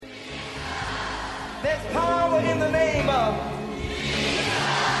There's power in the name of.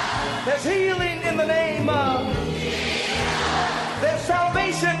 There's healing in the name of. There's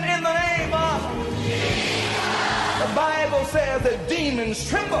salvation in the name of. The Bible says that demons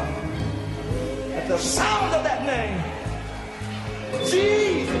tremble at the sound of that name.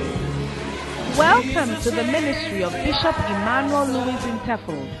 Jesus. Welcome to the ministry of Bishop Emmanuel Louis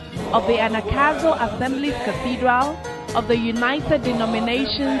Intefel of the Anagkazo Assemblies Cathedral of the United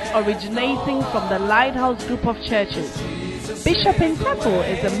Denominations, originating from the Lighthouse Group of Churches. Bishop Intefel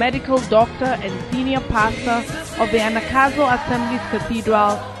is a medical doctor and senior pastor of the Anagkazo Assemblies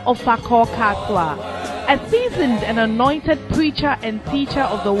Cathedral of Fakor Katwa. A seasoned and anointed preacher and teacher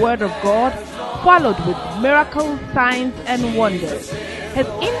of the Word of God, followed with miracles, signs, and wonders. His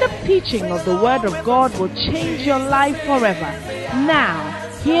in-depth teaching of the Word of God will change your life forever. Now,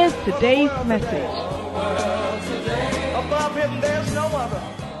 here's today's message. Above him, there's no other.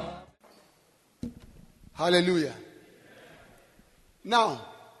 Hallelujah. Now,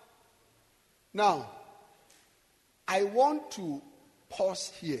 I want to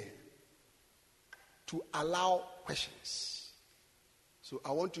pause here to allow questions. So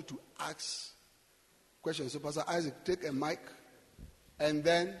I want you to ask questions. So Pastor Isaac, take a mic. And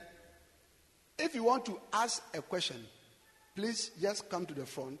then, if you want to ask a question, please just come to the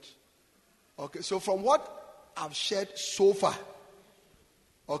front. Okay, so from what I've shared so far,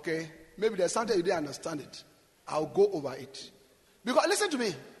 okay, maybe there's something you didn't understand it. I'll go over it. Because listen to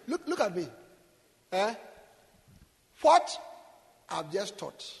me. Look at me. What I've just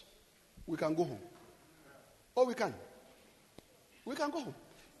taught, we can go home. Oh, we can. We can go home.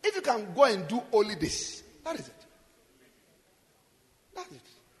 If you can go and do only this, that is it. That's it.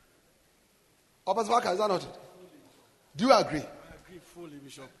 Opaswaka, is that not it? Do you agree? I agree fully,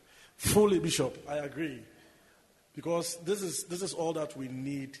 Bishop. Fully, Bishop. I agree. Because this is all that we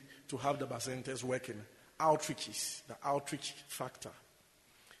need to have the bacentas working. Outreaches, the outreach factor.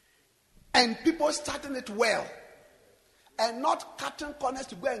 And people starting it well. And not cutting corners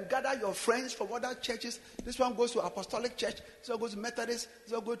to go and gather your friends from other churches. This one goes to Apostolic Church. This one goes to Methodist.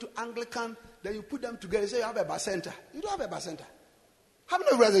 This one goes to Anglican. Then you put them together. You say you have a bacenta. You don't have a bacenta. How many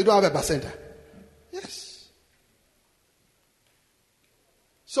of you realize you don't have a bacenta? Yes.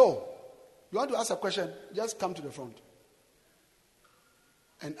 So, you want to ask a question? Just come to the front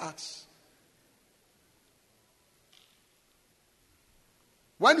and ask.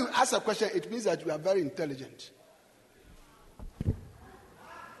 When you ask a question, it means that you are very intelligent.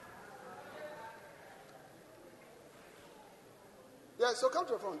 Yeah, so come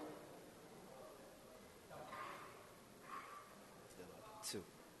to the front. Two.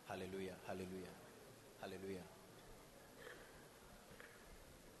 Hallelujah, hallelujah, hallelujah.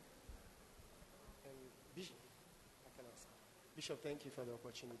 Bishop, thank you for the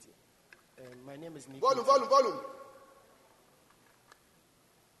opportunity. My name is Nico. Volume.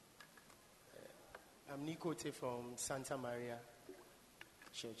 I'm Nico Te from Santa Maria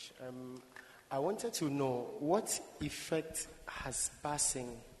Church. I wanted to know what effect has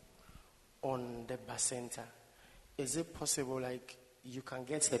basing on the bacenta. Is it possible, like, you can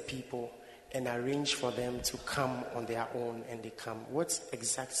get the people and arrange for them to come on their own and they come? What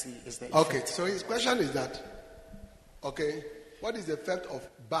exactly is the effect? Okay, so his question is that, okay, what is the effect of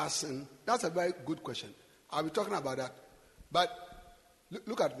basin? That's a very good question. I'll be talking about that. But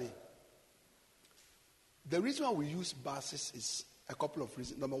look at me. The reason why we use buses is a couple of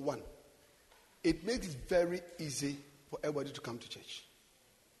reasons. Number one, it makes it very easy for everybody to come to church.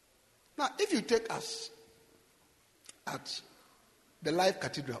 Now, if you take us at the Life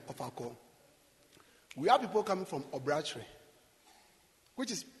Cathedral of Fakor, we have people coming from Obrachre,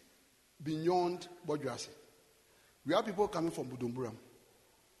 which is beyond Bojuase. We have people coming from Budumburam.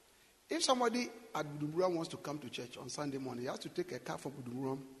 If somebody at Budumburam wants to come to church on Sunday morning, he has to take a car from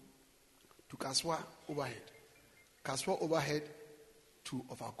Budumburam to Kaswa overhead. Kaswa overhead to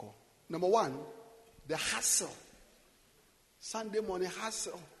Fakor. Number one, the hassle. Sunday morning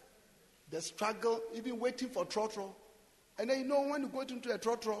hassle. The struggle, even waiting for trotro. And then when you go into a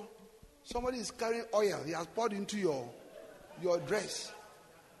trotro, somebody is carrying oil. He has poured into your dress.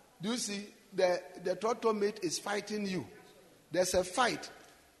 Do you see? The trotro mate is fighting you. There's a fight,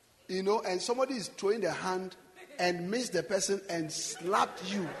 and somebody is throwing their hand and missed the person and slapped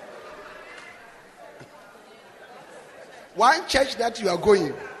you. One church that you are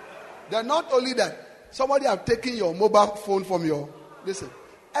going, they're not only that, somebody have taken your mobile phone from your, listen,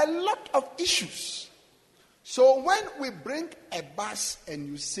 a lot of issues. So when we bring a bus and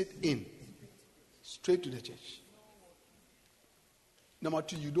you sit in, straight to the church. Number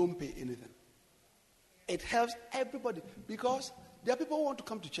two, you don't pay anything. It helps everybody because there are people who want to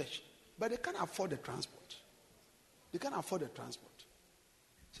come to church. but they can't afford the transport. They can't afford the transport.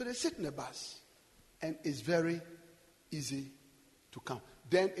 So they sit in the bus, and it's very easy to come.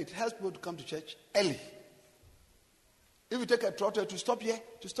 Then it helps people to come to church early. If you take a trotter to stop here,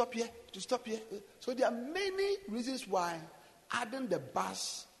 to stop here, to stop here. So there are many reasons why adding the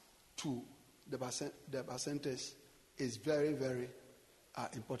bus to the bus centers is very, very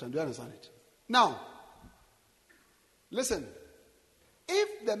important. Do you understand it? Now, listen.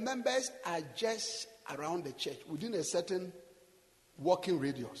 If the members are just around the church within a certain walking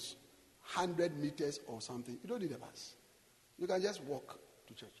radius, 100 meters or something, you don't need a bus. You can just walk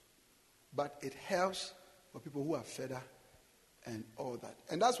to church. But it helps for people who are further and all that.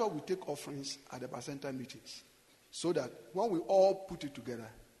 And that's why we take offerings at the Bacenta meetings. So that when we all put it together,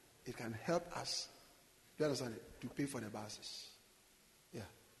 it can help us, do you understand it, to pay for the buses. Yeah. Do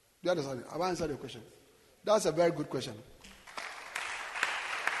you understand it? Have I answered your question? That's a very good question.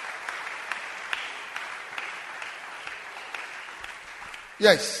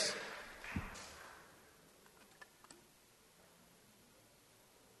 Yes.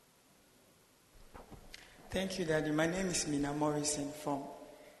 Thank you, Daddy. My name is Mina Morrison from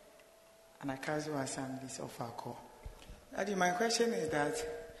Anakazo Assemblies of Akko. Daddy, my question is that,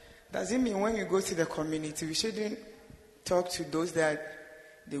 does it mean when you go to the community, we shouldn't talk to those that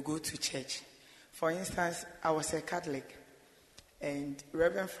they go to church? For instance, I was a Catholic, and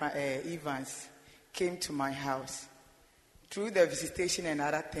Reverend Evans came to my house. Through the visitation and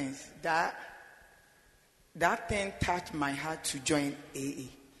other things, that thing touched my heart to join AA.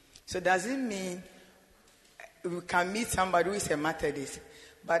 So does it mean we can meet somebody who is a Methodist,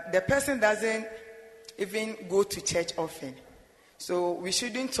 but the person doesn't even go to church often? So we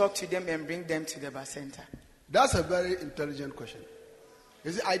shouldn't talk to them and bring them to the Bacenta. That's a very intelligent question.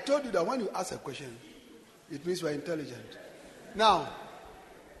 You see, I told you that when you ask a question, it means you are intelligent. Now,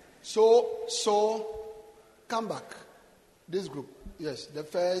 so come back. This group, yes, the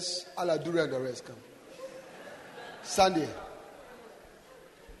first, Aladura and the rest come. Sunday.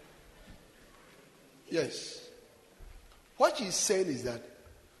 Yes. What he's saying is that,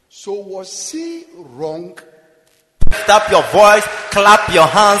 so was he wrong? Lift up your voice, clap your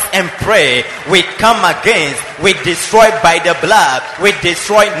hands and pray. We come against, we destroy by the blood. We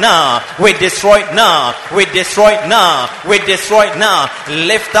destroy now, we destroy now, we destroy now, we destroy now.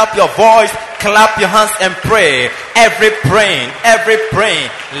 Lift up your voice, clap your hands and pray. Every praying,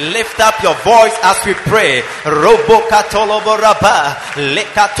 lift up your voice as we pray. Robo katolobo raba, li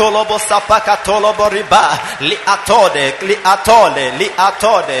katolobo sapa katolobo riba, li atode,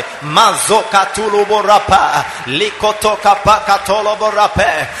 mazo katolobo rapa, li kotoka pa katolobo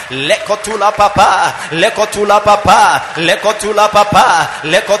rape, le kotula papa,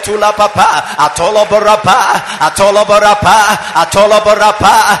 atolobo rapa,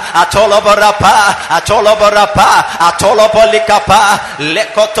 atolobo likapa,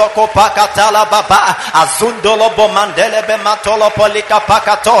 lekotoko pakatala baba, azundolo bomandele be matolopo likapa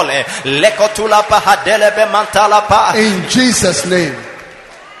katole, lekotula pahadele be mantala pa. In Jesus' name.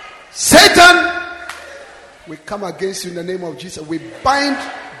 Satan, we come against you in the name of Jesus. We bind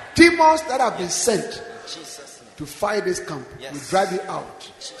demons that have been sent to fight this camp. Yes. We drive it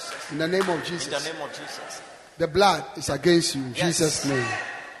out in the name of Jesus. In the name of Jesus. The blood is against you in Jesus' name.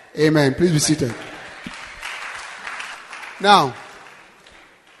 Amen. Please be seated. Now,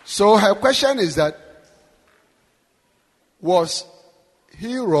 so her question is that, was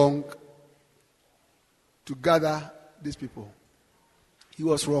he wrong to gather these people? He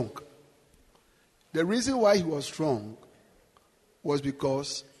was wrong. The reason why he was wrong was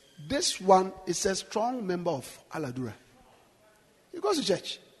because this one is a strong member of Aladura. He goes to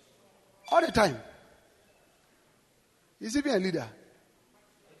church all the time. He's even a leader.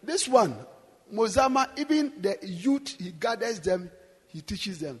 This one, Mozama, even the youth, he gathers them, he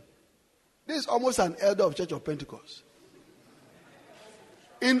teaches them. This is almost an elder of Church of Pentecost.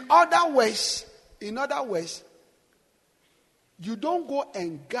 In other ways, you don't go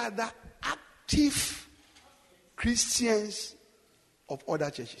and gather active Christians of other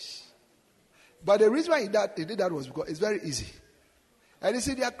churches. But the reason why he did that was because it's very easy. And you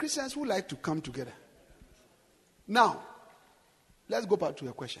see, there are Christians who like to come together. Now, let's go back to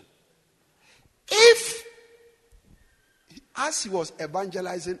your question. If, as he was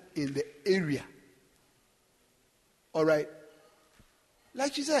evangelizing in the area, all right,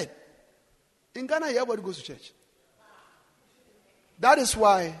 like she said, in Ghana, everybody goes to church. That is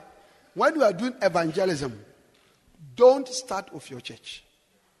why, when you are doing evangelism, don't start with your church.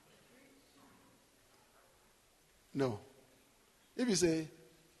 No. If you say,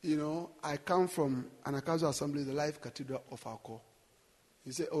 I come from Anakazo Assembly, the Life Cathedral of Akko,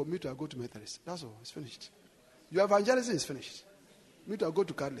 You say, oh, me too, I go to Methodist. That's all. It's finished. Your evangelism is finished. Me too, I go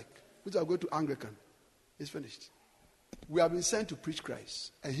to Catholic. Me too, I go to Anglican. It's finished. We have been sent to preach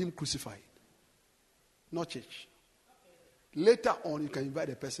Christ and Him crucified. Not church. Later on, you can invite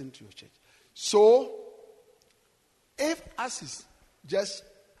a person to your church. So, if us is just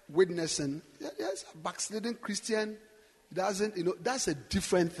witnessing, yes, a backsliding Christian doesn't, that's a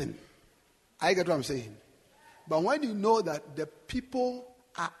different thing. I get what I'm saying. But when you know that the people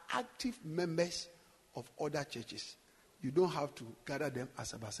are active members of other churches, you don't have to gather them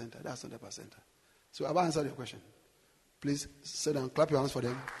as a bacenta. That's not a bacenta. So I've answered your question. Please sit down, clap your hands for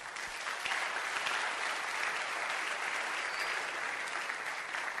them.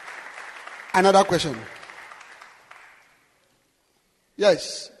 Another question.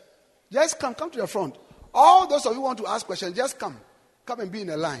 Yes. Just come to the front. All those of you who want to ask questions, just come. Come and be in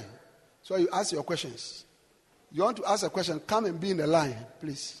a line. So you ask your questions. You want to ask a question, come and be in the line,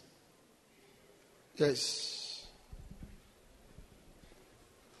 please. Yes.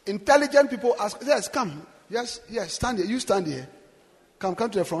 Intelligent people ask, yes, come. Yes, stand here. You stand here. Come to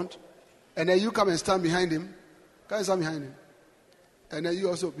the front. And then you come and stand behind him. Come and stand behind him. And then you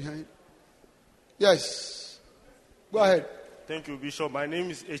also behind. Yes. Go ahead. Thank you, Bishop. My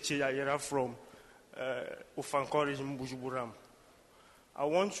name is Eche Yayera from Ofankore Mbujuburam. I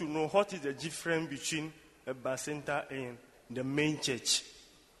want to know what is the difference between a bacenta and the main church.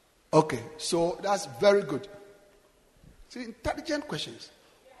 Okay, so that's very good. See, intelligent questions.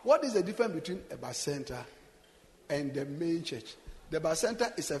 What is the difference between a bacenta and the main church? The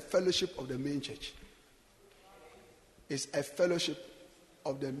bacenta is a fellowship of the main church. It's a fellowship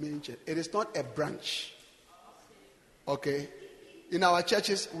of the main church. It is not a branch. Okay? In our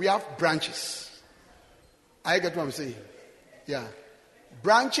churches, we have branches. I get what I'm saying. Yeah.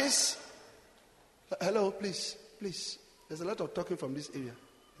 Branches. Hello, please. There's a lot of talking from this area.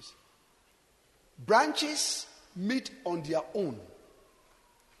 Please. Branches meet on their own.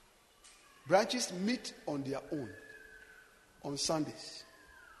 Branches meet on their own on Sundays.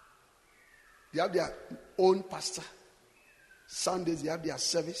 They have their own pastor. Sundays, they have their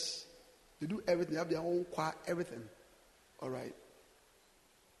service. They do everything. They have their own choir, everything. All right.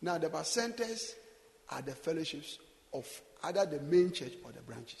 Now, the bacentas are the fellowships of either the main church or the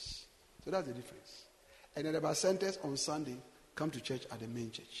branches. So that's the difference. And then the bacentas on Sunday come to church at the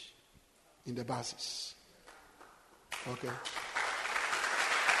main church in the buses. Okay.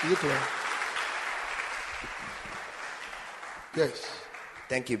 You clear? Yes.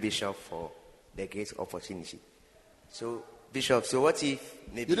 Thank you, Bishop, for the great opportunity. So, Bishop, so what if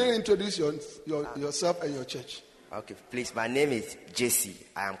maybe... You didn't introduce yourself and your church. Okay, please. My name is JC.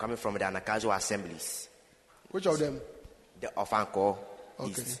 I am coming from the Anakazo Assemblies. Which of them? The Ofankor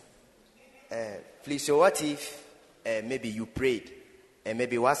Okay. East. Please, so what if maybe you prayed and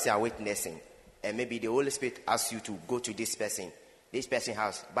maybe whilst you are witnessing and maybe the Holy Spirit asks you to go to this person's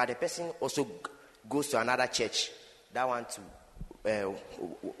house, but the person also goes to another church that want to...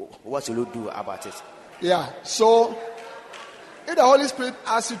 what will you do about it? Yeah, so if the Holy Spirit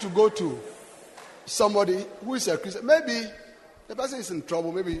asks you to go to somebody who is a Christian, maybe the person is in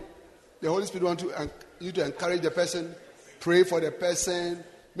trouble, maybe the Holy Spirit wants you to encourage the person, pray for the person,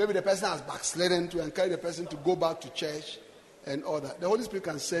 maybe the person has backslidden, to encourage the person to go back to church and all that. The Holy Spirit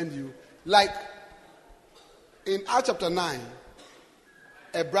can send you, like in Acts chapter 9,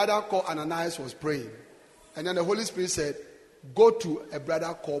 a brother called Ananias was praying, and then the Holy Spirit said, go to a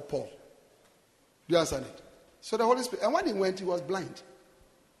brother called Paul. Do you understand it? So the Holy Spirit, and when he went, he was blind.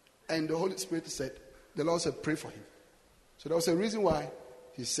 And the Holy Spirit said, the Lord said, pray for him. So there was a reason why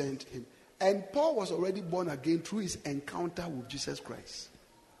he sent him. And Paul was already born again through his encounter with Jesus Christ.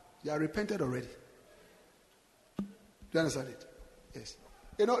 He had repented already. Do you understand it? Yes.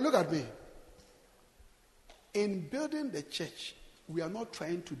 Look at me. In building the church, we are not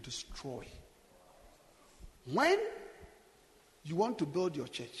trying to destroy. When you want to build your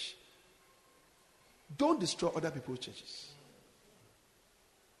church, don't destroy other people's churches.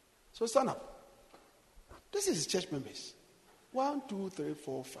 So stand up. This is church members. 1, 2, 3,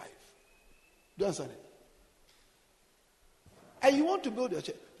 4, 5. Do you understand it? And you want to build your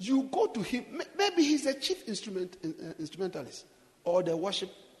church. You go to him. Maybe he's the chief instrumentalist or the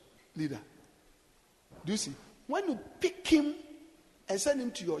worship leader. Do you see? When you pick him and send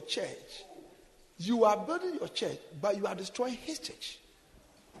him to your church, you are building your church, but you are destroying his church.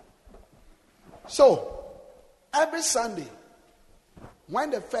 So, every Sunday,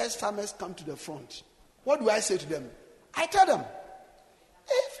 when the first timers come to the front, what do I say to them? I tell them,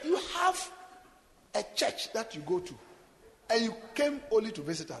 if you have a church that you go to, and you came only to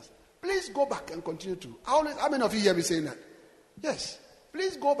visit us, please go back and continue to. How many of you hear me saying that? Yes.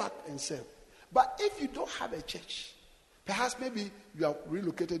 please go back and serve. But if you don't have a church, perhaps maybe you have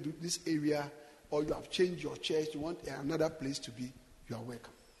relocated to this area, or you have changed your church, you want another place to be, you are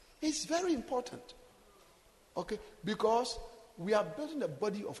welcome. It's very important. Okay? Because we are building the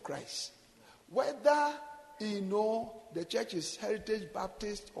body of Christ. Whether, the church is Heritage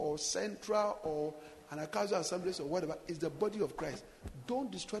Baptist or Central or Anakazo Assemblies or whatever, it's the body of Christ.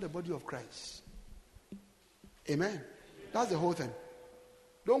 Don't destroy the body of Christ. Amen. That's the whole thing.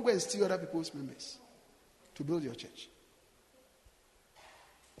 Don't go and steal other people's members to build your church.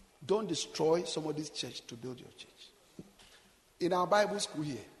 Don't destroy somebody's church to build your church. In our Bible school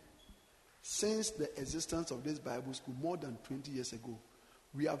here, since the existence of this Bible school more than 20 years ago,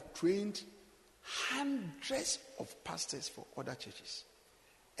 we have trained hundreds of pastors for other churches.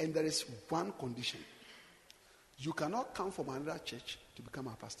 And there is one condition. You cannot come from another church to become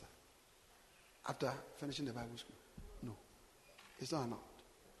a pastor after finishing the Bible school. No. It's not allowed.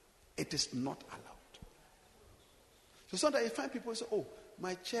 It is not allowed. So sometimes you find people say, oh,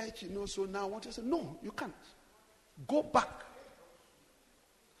 my church, so now I want to say, no, you can't. Go back.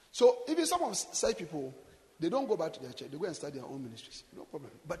 So even some of such people, they don't go back to their church. They go and start their own ministries. No problem.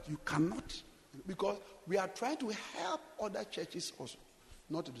 But you cannot. Because we are trying to help other churches also,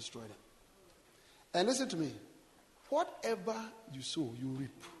 not to destroy them. And listen to me. Whatever you sow, you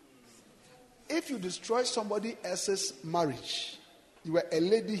reap. If you destroy somebody else's marriage, you were a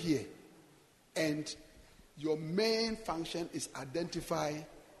lady here, and your main function is identify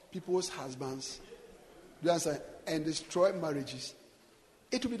people's husbands, do you understand, and destroy marriages,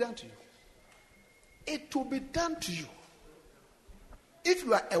 it will be done to you. It will be done to you. If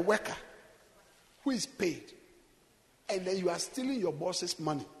you are a worker who is paid, and then you are stealing your boss's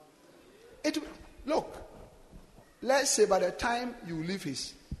money, look, let's say by the time you leave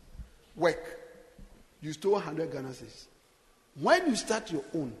his work, you stole 100 Ghana cedis. When you start your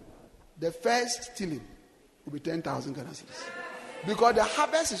own, the first stealing will be 10,000 Ghana cedis. Because the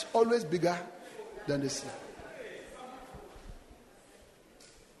harvest is always bigger than the seed.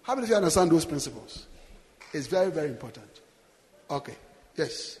 How many of you understand those principles? It's very, very important. Okay.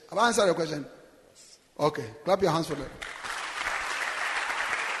 Yes. Have I answered your question? Okay. Clap your hands for that.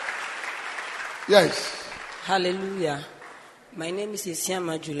 Yes. Hallelujah. My name is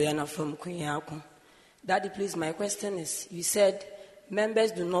Isiama Juliana from Kunyaku. Daddy, please, my question is, you said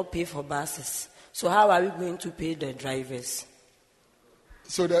members do not pay for buses. So how are we going to pay the drivers?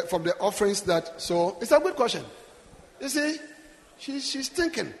 So from the offerings it's a good question. You see, she's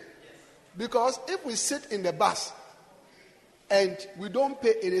thinking. Because if we sit in the bus and we don't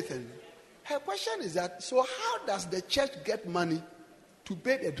pay anything, her question is that, so how does the church get money to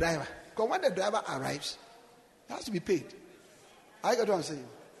pay the driver? Because when the driver arrives, it has to be paid. I get what I'm saying.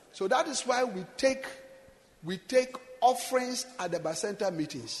 So that is why we take offerings at the Bacenta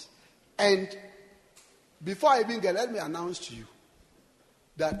meetings. And before I even get, let me announce to you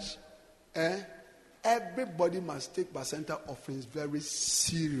that everybody must take Bacenta offerings very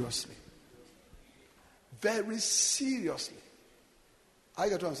seriously. Very seriously. I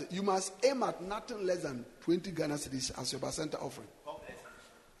get what I'm saying. You must aim at nothing less than 20 Ghana cedis as your Bacenta offering.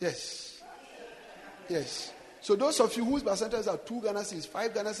 Yes. Yes. So those of you whose Bacentas are 2 Ghana cedis,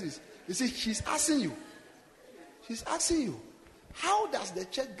 5 Ghana cedis, you see, she's asking you. She's asking you, how does the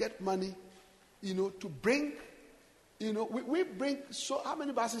church get money, to bring, we bring, so how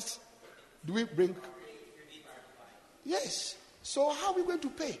many buses do we bring? Yes. So how are we going to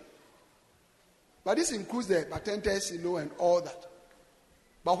pay? But this includes the patentes, and all that.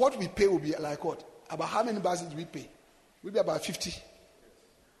 But what we pay will be like what? About how many buses do we pay? Will be about 50.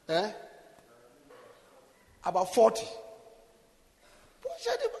 About 40.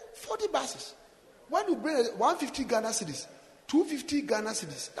 40 buses. When you bring 150 Ghana cedis, 250 Ghana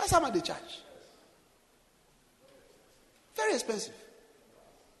cedis, that's how much they charge. Very expensive.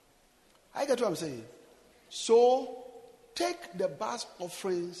 I get what I'm saying. So take the bus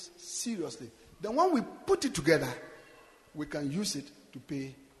offerings seriously. Then when we put it together, we can use it to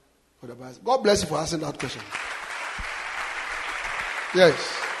pay for the bus. God bless you for asking that question.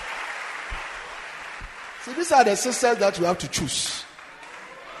 Yes. See, these are the sisters that we have to choose.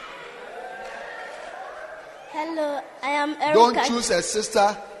 Hello, I am Erica. Don't choose a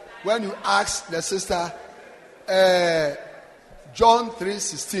sister when you ask the sister John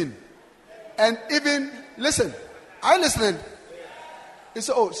 3:16. And even, listen, are you listening? He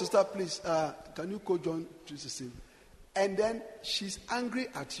said, oh, sister, please, can you quote John 3:16? And then she's angry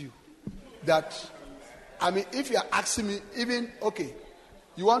at you. That, if you are asking me, even, okay,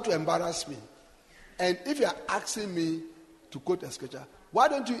 you want to embarrass me. And if you are asking me to quote a scripture, why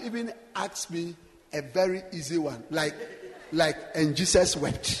don't you even ask me a very easy one? Like, like, and Jesus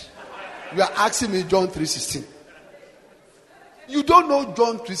wept. You are asking me John 3:16. You don't know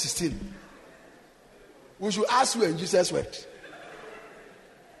John 3:16. We should ask you, and Jesus wept.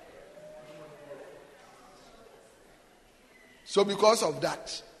 So because of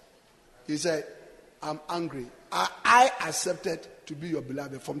that, he said, I'm angry. I accepted to be your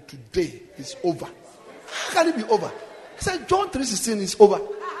beloved. From today, it's over. How can it be over? He said, John 3:16 is over.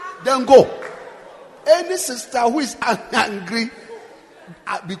 Then go. Any sister who is angry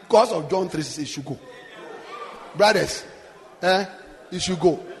because of John 3:16 should go. Brothers, you should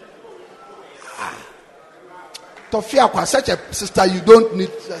go. Tofia, such a sister, you don't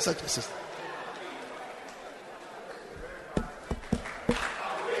need such a sister.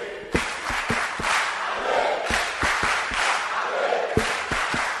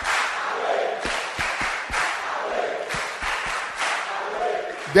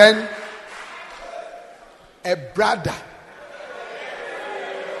 Then a brother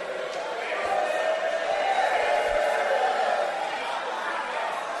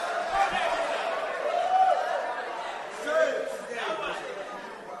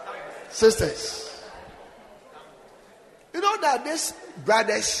sisters, you know that these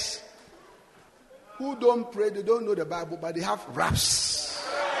brothers who don't pray, they don't know the Bible, but they have raps.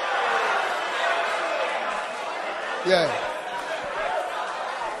 Yeah.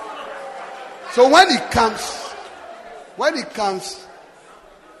 So when he comes,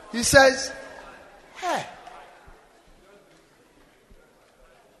 he says, hey,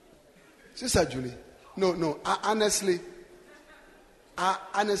 Sister Julie, no, honestly, I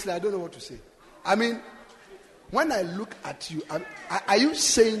don't know what to say. I mean, when I look at you, are you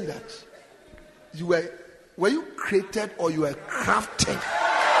saying that you were you created or you were crafted?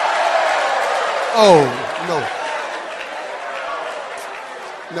 Oh,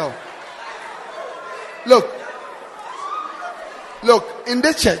 no. Look, in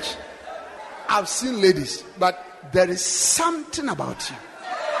this church, I've seen ladies, but there is something about you.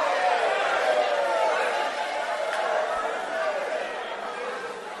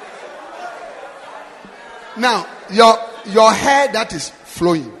 Now, your hair that is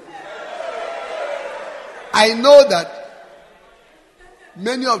flowing. I know that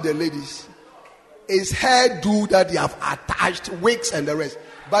many of the ladies is hairdo that they have attached, wigs and the rest.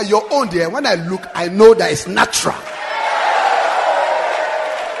 But your own, dear, when I look, I know that it's natural.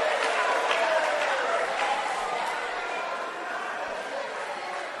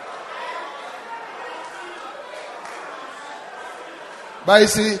 But you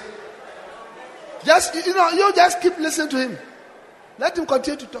see, you just keep listening to him. Let him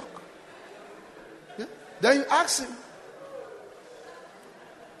continue to talk. Yeah? Then you ask him,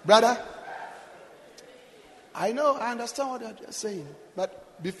 brother, I understand what you're saying, but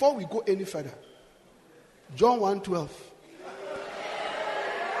before we go any further, John 1:12.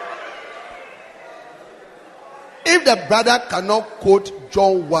 If the brother cannot quote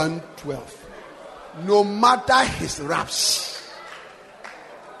John 1:12, no matter his raps,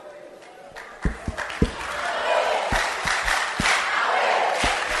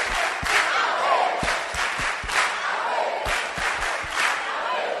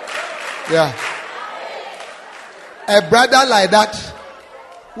 yeah, a brother like that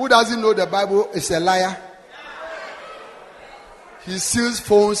who doesn't know the Bible is a liar. He steals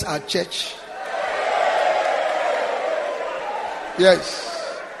phones at church. Yes.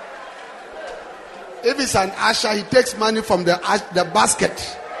 If it's an usher, he takes money from the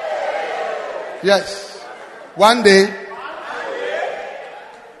basket. Yes. One day,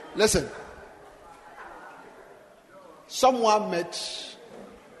 listen. Someone met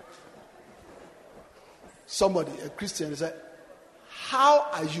somebody, a Christian, he said, how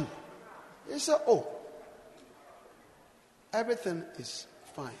are you? He said, oh, everything is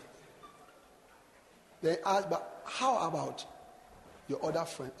fine. They asked, but how about your other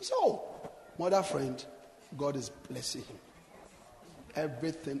friend? He said, oh, my other friend, God is blessing him.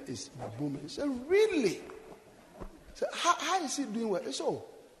 Everything is booming. He said, really? He said, how is he doing well? He said, oh,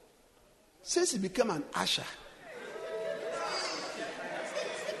 since he became an usher,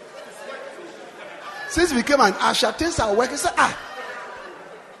 things are working. He said,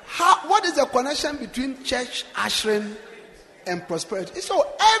 what is the connection between church ushering and prosperity?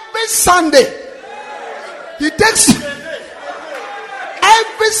 So every Sunday he takes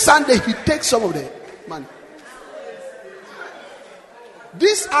some of the money.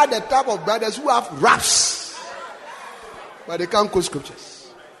 These are the type of brothers who have raps, but they can't quote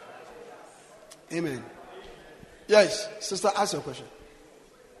scriptures. Amen. Yes, sister, ask your question.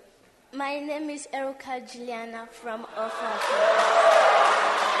 My name is Erica Juliana from Offa.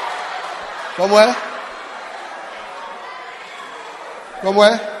 From where? From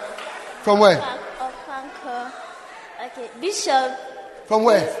where? From where? Ofanko. Okay, Bishop. From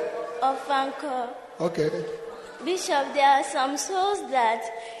where? Ofanko. Okay. Bishop, there are some souls that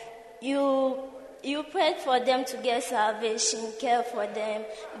you prayed for them to get salvation, care for them,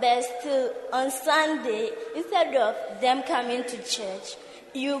 but still on Sunday, instead of them coming to church,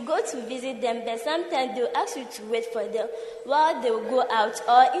 you go to visit them, but sometimes they'll ask you to wait for them while they'll go out,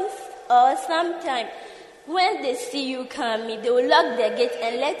 or sometimes when they see you coming, they will lock the gate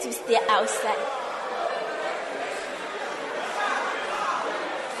and let you stay outside.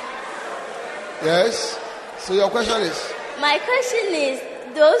 Yes. So your question is? My question is,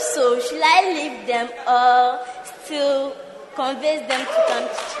 those souls, should I leave them or still convince them to come to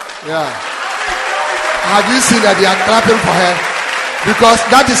church? Yeah. Have you seen that they are clapping for her? Because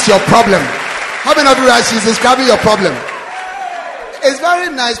that is your problem. How many of you realize she's describing your problem? It's very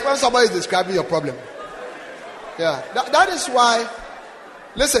nice when somebody is describing your problem. Yeah. That is why,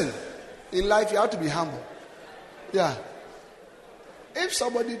 listen, in life you have to be humble. Yeah. If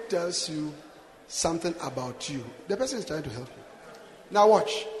somebody tells you something about you, the person is trying to help you. Now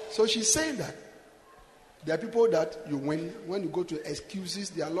watch. So she's saying that there are people that you when you go to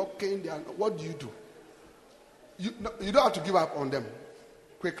excuses, they are locking, what do? You don't have to give up on them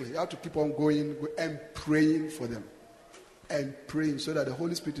quickly. You have to keep on going and praying for them. And praying so that the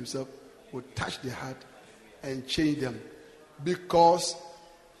Holy Spirit himself will touch their heart and change them. Because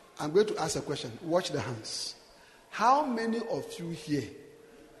I'm going to ask a question. Watch the hands. How many of you here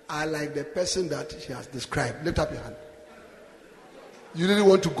are like the person that she has described? Lift up your hand. You didn't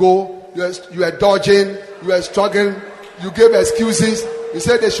want to go. You were dodging. You were struggling. You gave excuses. You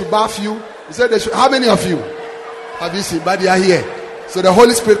said they should bath you. You said they should. How many of you have you seen? But they are here. So the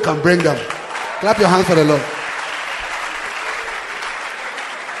Holy Spirit can bring them. Clap your hands for the Lord.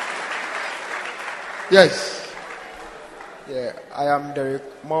 Yes. Yeah, I am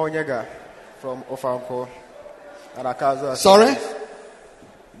Derek Maonyega from Ofanko. Anakazo. Sorry?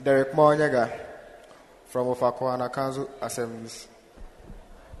 Derek Maonyega from Ofanko Anakazo Assemblies.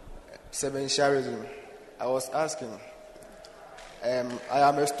 Seven Sharism. I was asking, I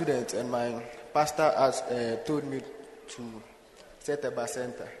am a student and my pastor has told me to set a bus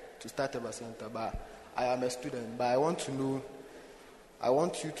center, to start a bus center, but I am a student, but I want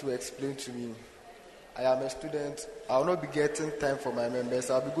you to explain to me. I am a student. I will not be getting time for my members.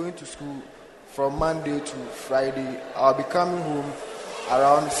 I'll be going to school from Monday to Friday. I'll be coming home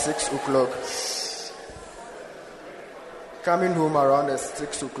around 6 o'clock. Coming home around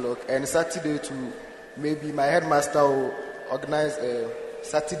 6 o'clock. And Saturday to maybe my headmaster will organize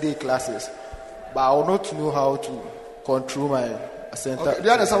Saturday classes. But I will not know how to control my center. Okay. Do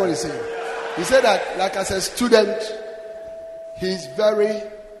you understand what he's saying? He said that, like as a student, he's very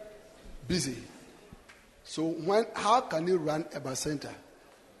busy. So how can he run a bus center?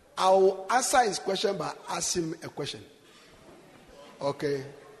 I will answer his question by asking him a question. Okay.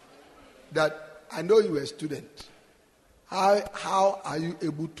 That I know you're a student. How are you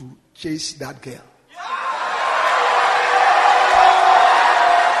able to chase that girl?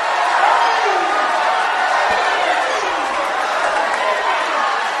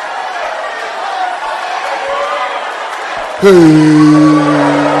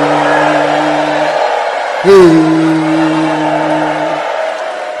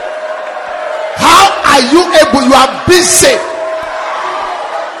 How are you able? You are busy.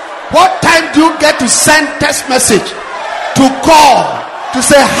 What time do you get to send text message, to call, to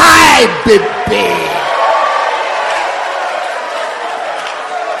say hi, baby?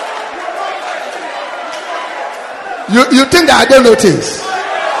 You think that I don't know things?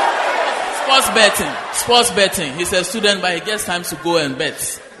 Sports betting. He's a student, but he gets time to go and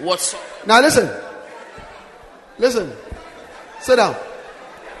bet. What's up? Now listen. Sit down.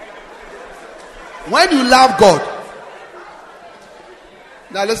 When you love God,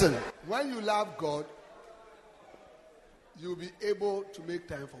 now listen. When you love God, you'll be able to make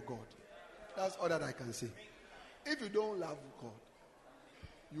time for God. That's all that I can say. If you don't love God,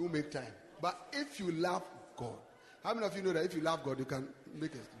 you won't make time. But if you love God, how many of you know that if you love God, you can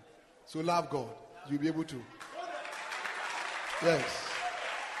make it? So love God. You'll be able to. Yes.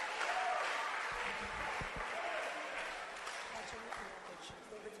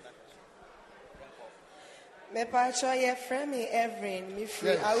 Me pacho ye friend me Evelyn me free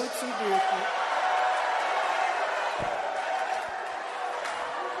Yes. I will to break.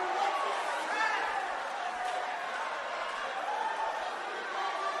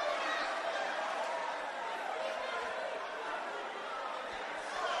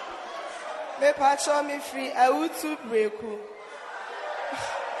 Me pacho me free I will to break.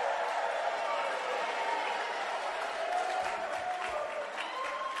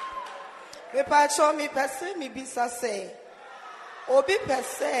 Me pacho mi pese mi bisa say. Obi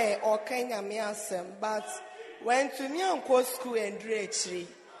pese or Kenya me asem, but when to me unko school and drechi,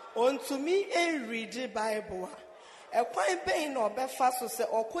 on to me and read the Bible. A quite pain or be fast to say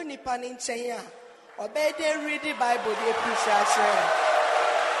or kuni panin chenya or be they read the Bible they appreciate.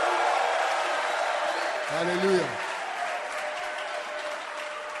 Hallelujah.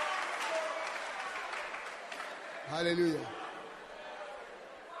 Hallelujah.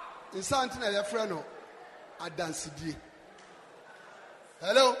 In something a friend a dance di.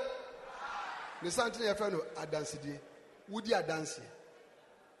 Hello? In something a friend a dance di. Would you dance?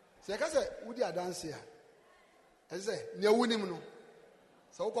 Say, I say, would you dance here? I say, near winning no.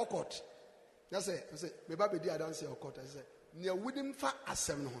 So, court. I say, maybe I dance or court. I say, near winning for a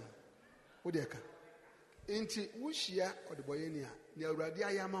 700. Would you come? Inti Wushia or the Boyenia, near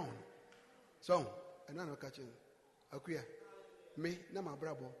Radia Yamon. So, another catching. Akuya, me, na my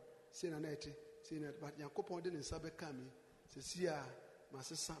brabo, saying an eti, saying that, but Yakopo didn't sabe kami, Cecilia, my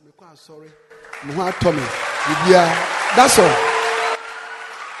sister, me quite sorry. Muha Tommy, that's all.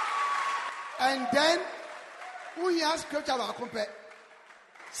 And then, who has scripture about compare?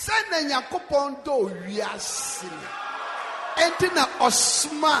 Send the Yakopo do we are sinning. Entina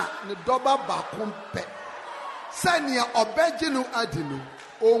Osma, the doba bakumpe. Send ya obejinu adinu,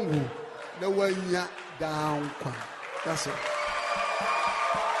 ongu, the one ya down. That's all.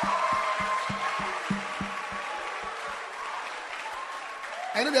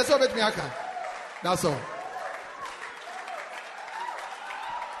 I know there's so much me. That's all.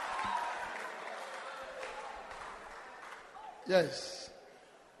 Yes.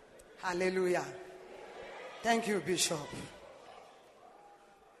 Hallelujah. Thank you, Bishop.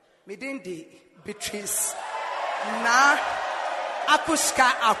 Midindi Beatrice na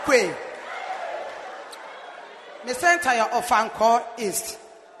Akuska Akwe. Me center of Anchor East.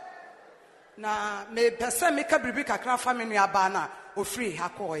 Na me pese me ka bibi kakra family abana ofri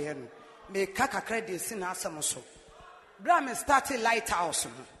hako yen. Me kaka credit sin asem so. Bra me started Lighthouse.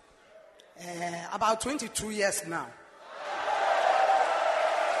 About 22 years now.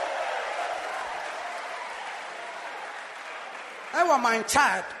 I was my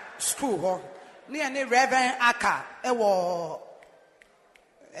child school near the Reverend Aka. I was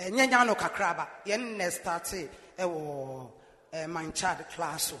Nyanyano Kakraba. Yen started my child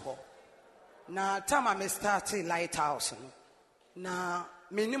class. Na time I started Lighthouse. Na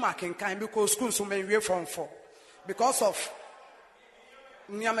minima can kind because school so many from 4 because of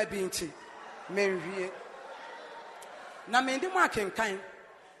Nyama Binti. Na minima can kind,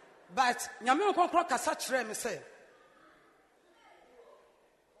 but Nyama Concrock as such rem say.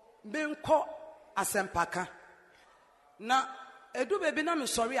 Benko asempaka na edu baby na me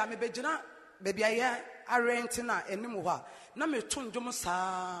sorry a me begina baby aye arrent na enimu ho na me tundwom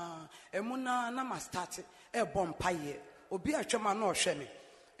saa emuna na ma start e bompaye obi atwema na ohwe me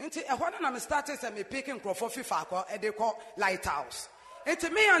enti ehwo na me start say me picking crofo fifa akọ e de call Lighthouse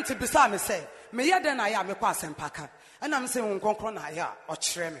enti me anti bisa me say me ye den na ya me kwa asempaka na me say wonkonkro na ya o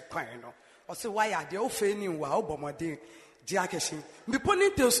kire me kwan no o say why ade o fe ni wa o bomodin Diakeshi. Me poni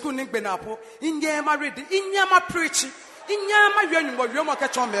to school ning benapo. Inyama ready. Inyama preach. Inyama yenu mo yemo ka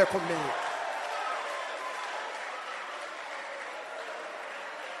chombe ko me.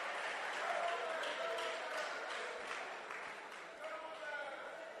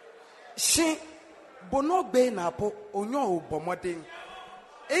 Shi bono gbe na po onyo obomoden.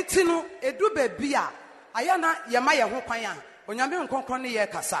 Enti no edu baby a aya na yema ye ho kwan a onyame nkonkron ne ye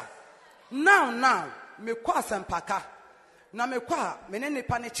kasa. Now me kwa sempaka. Na me kwa menene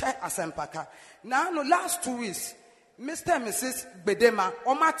paniche asempaka. Na no last 2 weeks Mr. and Mrs. Bedema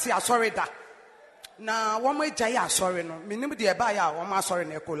omati asori da. Na womo ejaye asori no menim de eba ya womo asori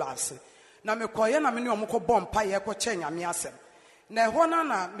na ekolase. Na me koye na me ne omko bompa ye ko che nyame asem. Na ho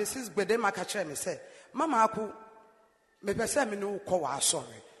na Mrs. Bedema ka kire me say mama aku me pese me no ko wa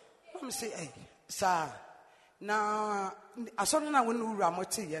asori. Na me say sa na asori na wonu wura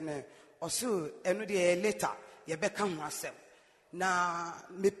moti ye ne oso enu de later ye beka ho asem na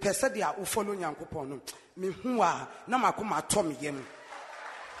me pese de a follow nyankopon no me hu a na makoma to me yem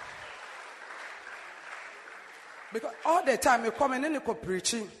because all the time me come and ko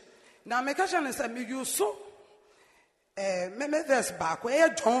preaching na me ka say me you so me verse back where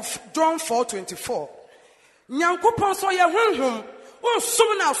John 4:24 nyankopon so ye honhom o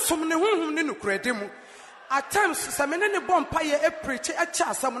sum na sum ne honhom ne nukrade mu at times se me ne bompa ye preach e cha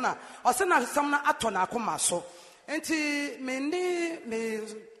asam na o se na asam na ato na akoma so enti me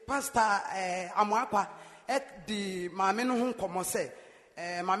pastor Amoakwa di maame no ho nkomo se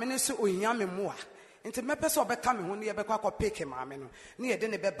maame no se ohia me moa nti mepe so obeka me ho ne yebekwa akọ pick maame no ne yede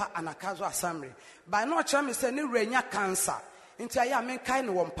ne beba Anakazo Assembly by no kire me say ne renya cancer nti aya me kai ne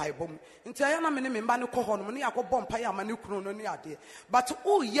wo mpaebom nti aya na me ne me mba ne kọ ho no ne yakọ mpae ama ne kunu no ne ade but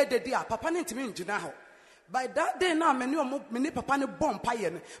o ye dedi a papa ne ntimi ngina ho by that day na me ne papa ne bom mpae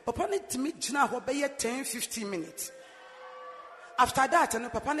ne papa ne ntimi gina ho be ye 10-15 minutes. After that,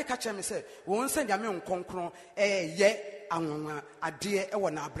 and Papa ne catch me say, "Won't send ya me on concron, ye anwa adie e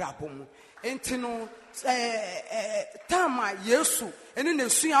wona abrabom." Enti no tama Yesu eni ne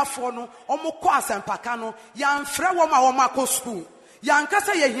suafo no omo kọ asempaka no ya mfrɛ wo ma wo makọ school. Ya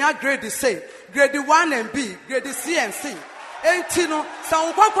nkasa ye hia grade C, grade 1 and B, grade C and C. Enti no sa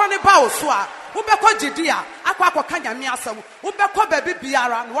wo concron ne ba wo so a wo be kọ gidi a akọ kanya me asem, wo be kọ ba bi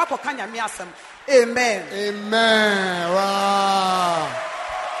biara no akọ kanya me asem. Amen. Amen. Wow.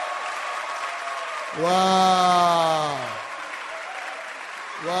 Wow.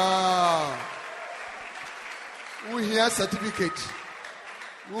 Wow. We hear certificate.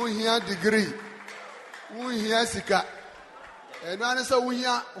 We hear degree. We hear sika. And when say we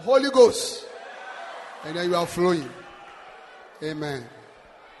hear Holy Ghost. And then you are flowing. Amen.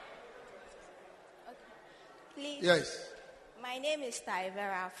 Please. Yes. My name is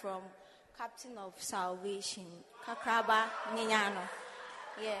Taivera from Captain of Salvation, Kakraba Ninyano.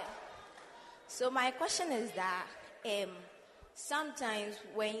 Yeah. So my question is that sometimes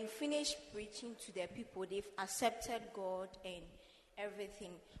when you finish preaching to the people, they've accepted God and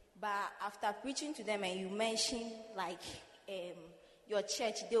everything. But after preaching to them and you mention like your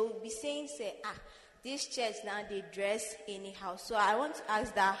church, they will be saying, this church now they dress anyhow. So I want to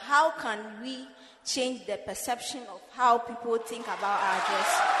ask that how can we change the perception of how people think about our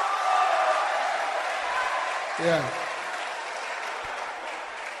dress? Yeah.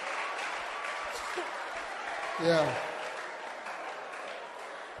 Yeah.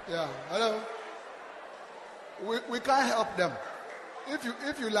 Yeah. Hello. We can't help them.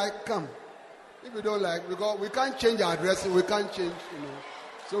 If you like, come. If you don't like, because we can't change our dressing, we can't change,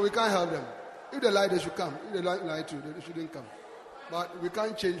 So we can't help them. If they like, they should come. If they like to, they shouldn't come. But we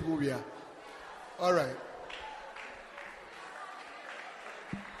can't change who we are. All right.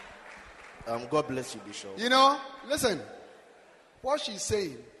 God bless you, Bishop. Listen. What she's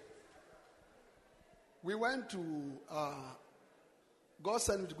saying. We went to. God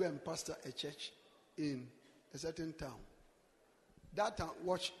sent me to go and pastor a church in a certain town. That town,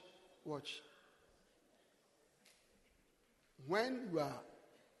 watch. When you are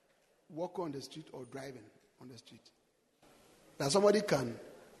walking on the street or driving on the street, that somebody can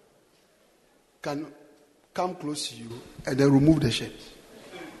come close to you and then remove the shirt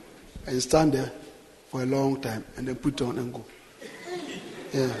and stand there for a long time and then put it on and go.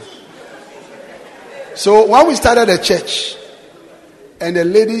 Yeah. So when we started the church and the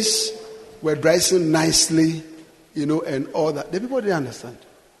ladies were dressing nicely, and all that, the people didn't understand.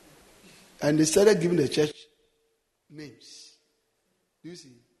 And they started giving the church names. Do you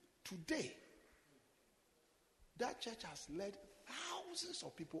see? Today, that church has led thousands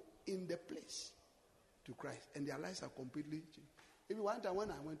of people in the place to Christ, and their lives are completely changed. Even one time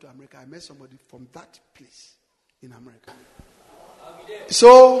when I went to America, I met somebody from that place in America.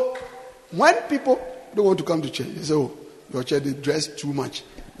 So when people don't want to come to church, they say, "Oh, your church they dress too much.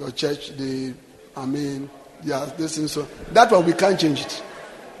 Your church this and so." That's why we can't change it.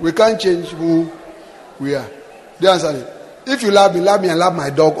 We can't change who we are. Do you understand it? If you love me and love my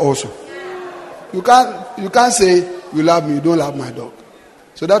dog also. You can't say you love me, you don't love my dog.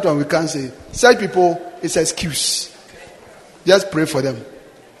 So that's why we can't say. Such people, it's an excuse. Just pray for them.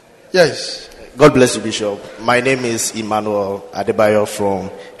 Yes. God bless you, Bishop. My name is Emmanuel Adebayo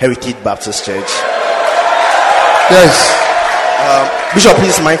from Heritage Baptist Church. Yes. Bishop,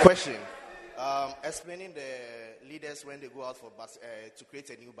 please, my question. Explaining the leaders when they go out to create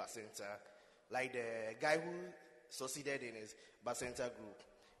a new Bacenta, like the guy who succeeded in his Bacenta group,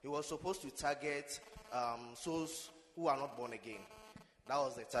 he was supposed to target souls who are not born again. That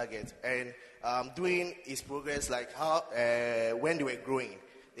was the target. And during his progress, like how when they were growing,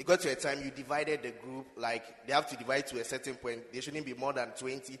 they got to a time you divided the group, like they have to divide to a certain point. There shouldn't be more than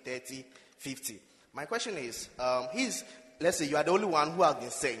 20, 30, 50. My question is, let's say you are the only one who has been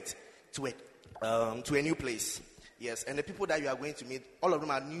sent to a new place. Yes, and the people that you are going to meet, all of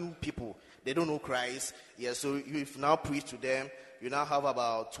them are new people. They don't know Christ. Yes, so you've now preached to them. You now have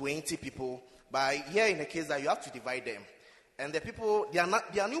about 20 people. But here in the case that you have to divide them. And the people, they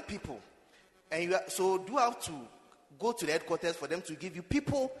are new people. And so do you have to go to the headquarters for them to give you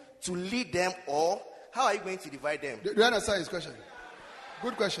people to lead them, or how are you going to divide them? Do you understand his question?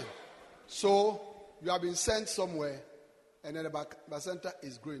 Good question. So you have been sent somewhere and then the bacenta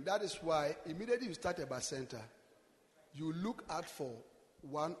is growing. That is why immediately you start a bacenta, you look out for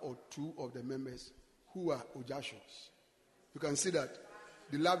one or two of the members who are Ojashos. You can see that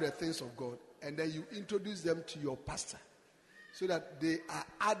they love the things of God, and then you introduce them to your pastor so that they are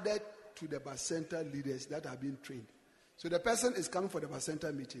added to the bacenta leaders that are being trained. So the person is coming for the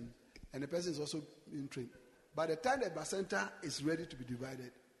bacenta meeting, and the person is also being trained. By the time the bacenta is ready to be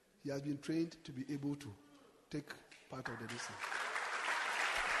divided, he has been trained to be able to take part of the decision.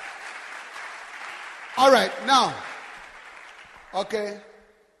 All right, now, okay,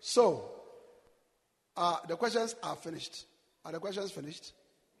 so the questions are finished. Are the questions finished?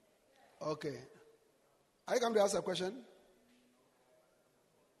 Okay. Are you coming to ask a question?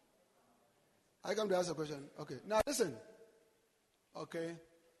 Are you coming to ask a question? Okay. Now listen. Okay.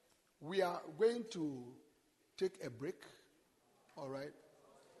 We are going to take a break. All right.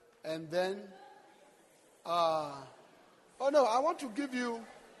 And then, I want to give you,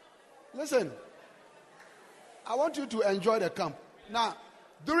 listen, I want you to enjoy the camp. Now,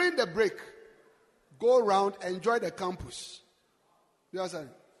 during the break, go around, enjoy the campus. You understand?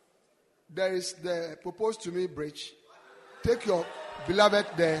 There is the propose to me bridge. Take your beloved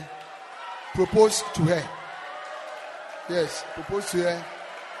there, propose to her. Yes, propose to her.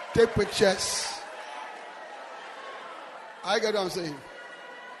 Take pictures. I get what I'm saying.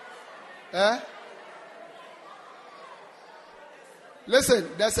 Listen,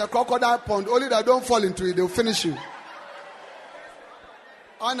 there's a crocodile pond. Only that don't fall into it, they'll finish you.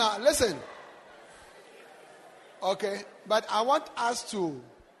 Anna, listen. Okay, but I want us to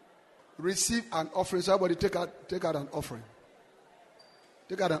receive an offering. So everybody take out an offering.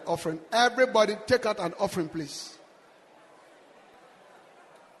 Take out an offering. Everybody take out an offering, please.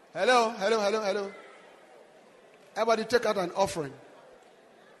 Hello. Everybody take out an offering.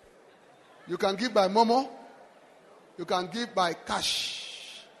 You can give by Momo. You can give by cash.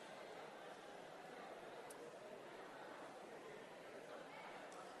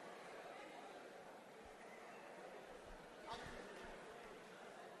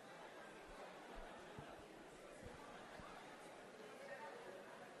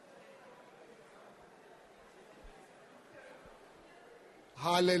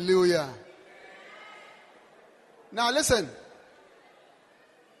 Hallelujah. Now listen.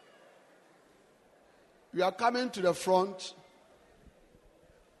 You are coming to the front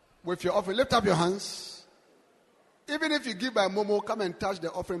with your offering. Lift up your hands. Even if you give by Momo, come and touch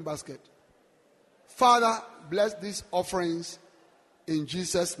the offering basket. Father, bless these offerings in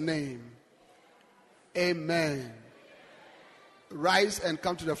Jesus' name. Amen. Rise and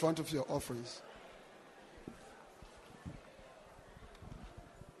come to the front of your offerings.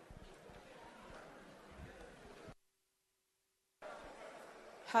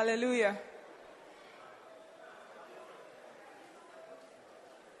 Hallelujah.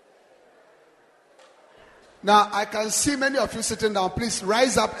 Now, I can see many of you sitting down. Please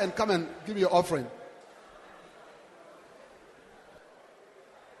rise up and come and give your offering.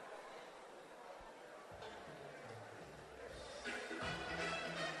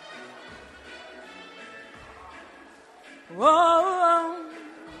 Whoa.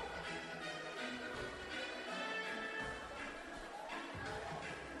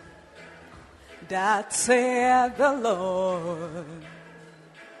 That said the Lord,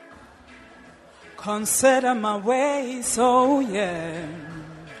 consider my ways, oh yeah,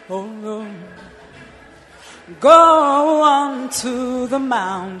 oh Lord. Go on to the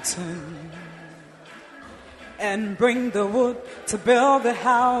mountain and bring the wood to build the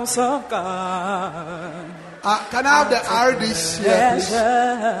house of God. Can I have the RDs here, please?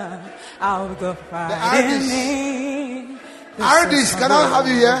 Out the RDs, can I have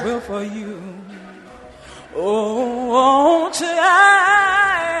you here? Will for you. Oh,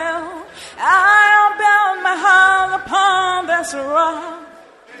 child, I'll build my house upon this rock,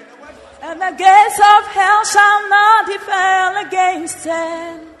 and the gates of hell shall not prevail against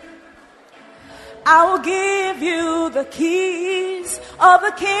it. I will give you the keys of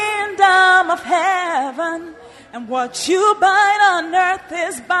the kingdom of heaven, and what you bind on earth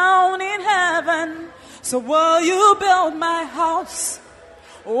is bound in heaven. So will you build my house?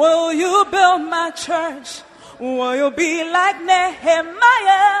 Will you build my church? Will you be like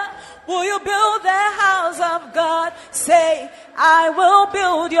Nehemiah? Will you build the house of God? Say, I will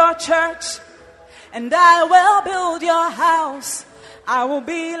build your church, and I will build your house. I will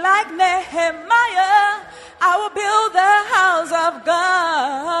be like Nehemiah. I will build the house of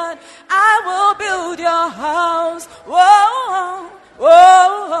God. I will build your house. Whoa,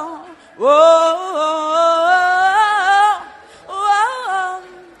 whoa, whoa.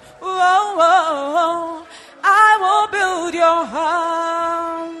 I will build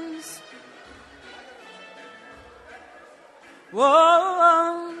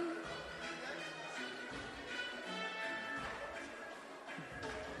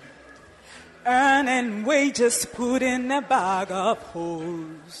earning wages put in a bag of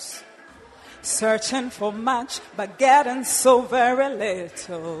holes, searching for much but getting so very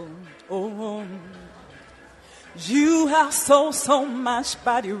little. Oh, you have sown so much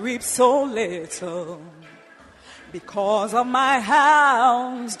but you reap so little. Because of my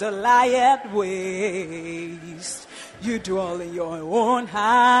house, the lieth waste. You dwell in your own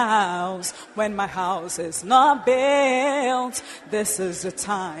house when my house is not built. This is the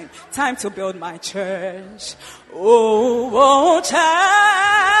time to build my church. Oh,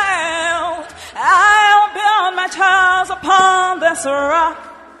 child, I'll build my house upon this rock,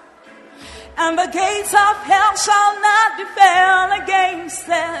 and the gates of hell shall not prevail against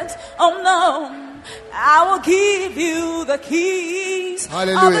it. Oh no, I will give you the keys of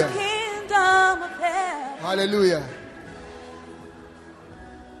the kingdom of heaven. Hallelujah.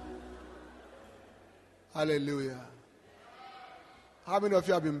 Hallelujah. How many of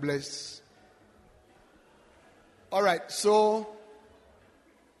you have been blessed? All right, so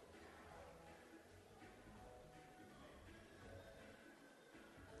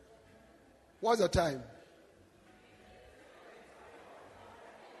what's the time?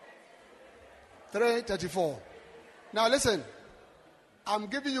 3:34. Now listen, I'm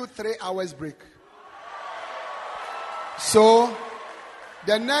giving you 3 hours break. So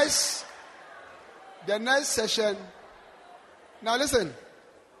the next session, now listen,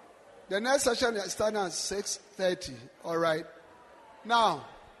 the next session is starting at 6:30. All right. Now,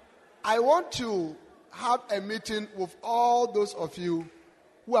 I want to have a meeting with all those of you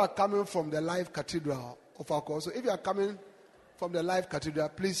who are coming from the Life Cathedral of Akko. So if you are coming from the Life Cathedral,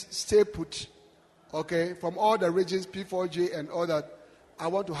 please stay put. Okay, from all the regions, P4J and all that, I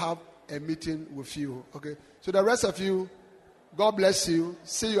want to have a meeting with you. Okay, so the rest of you, God bless you.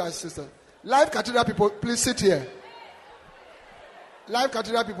 See you as sister. Life Cathedral people, please sit here. Life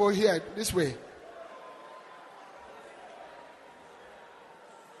Cathedral people here, this way.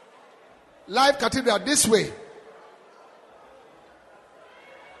 Life Cathedral, this way.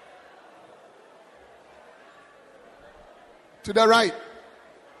 To the right.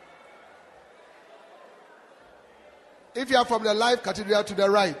 If you are from the Life Cathedral, to the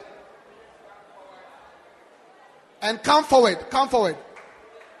right. And come forward, come forward.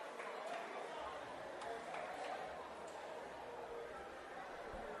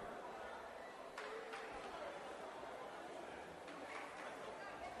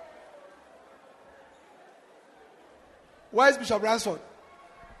 Where is Bishop Ransford?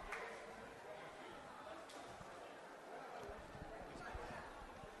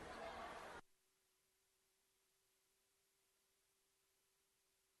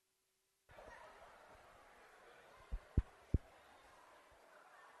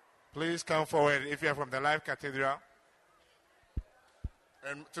 Please come forward if you are from the Life Cathedral.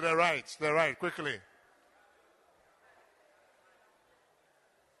 And to the right, quickly.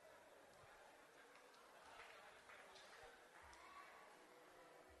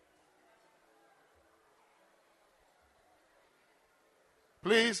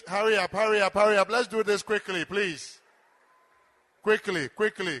 Please, hurry up. Let's do this quickly, please. Quickly.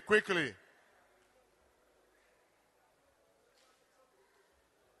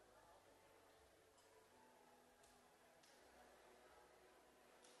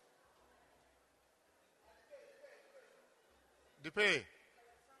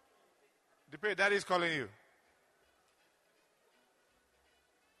 Depe, Daddy is calling you.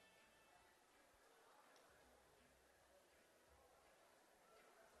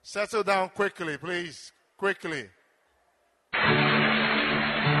 Settle down quickly, please. Quickly.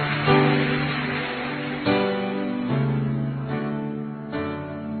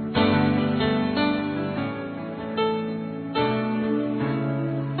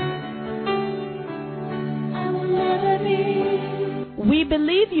 We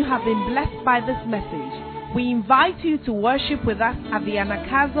believe you have been blessed by this message. We invite you to worship with us at the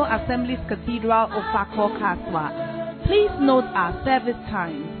Anakazo Assemblies Cathedral of Akko Kaswa. Please note our service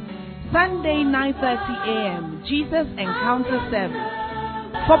times. Sunday 9:30 a.m. Jesus Encounter Service.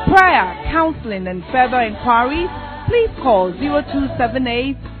 For prayer, counseling and further inquiries, please call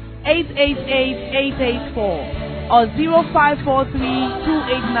 0278 888 884 or 0543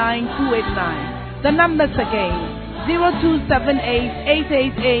 289 289. The numbers again, 0278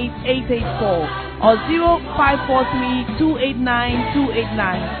 888 884 or 0543 289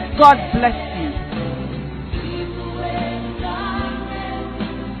 289. God bless you.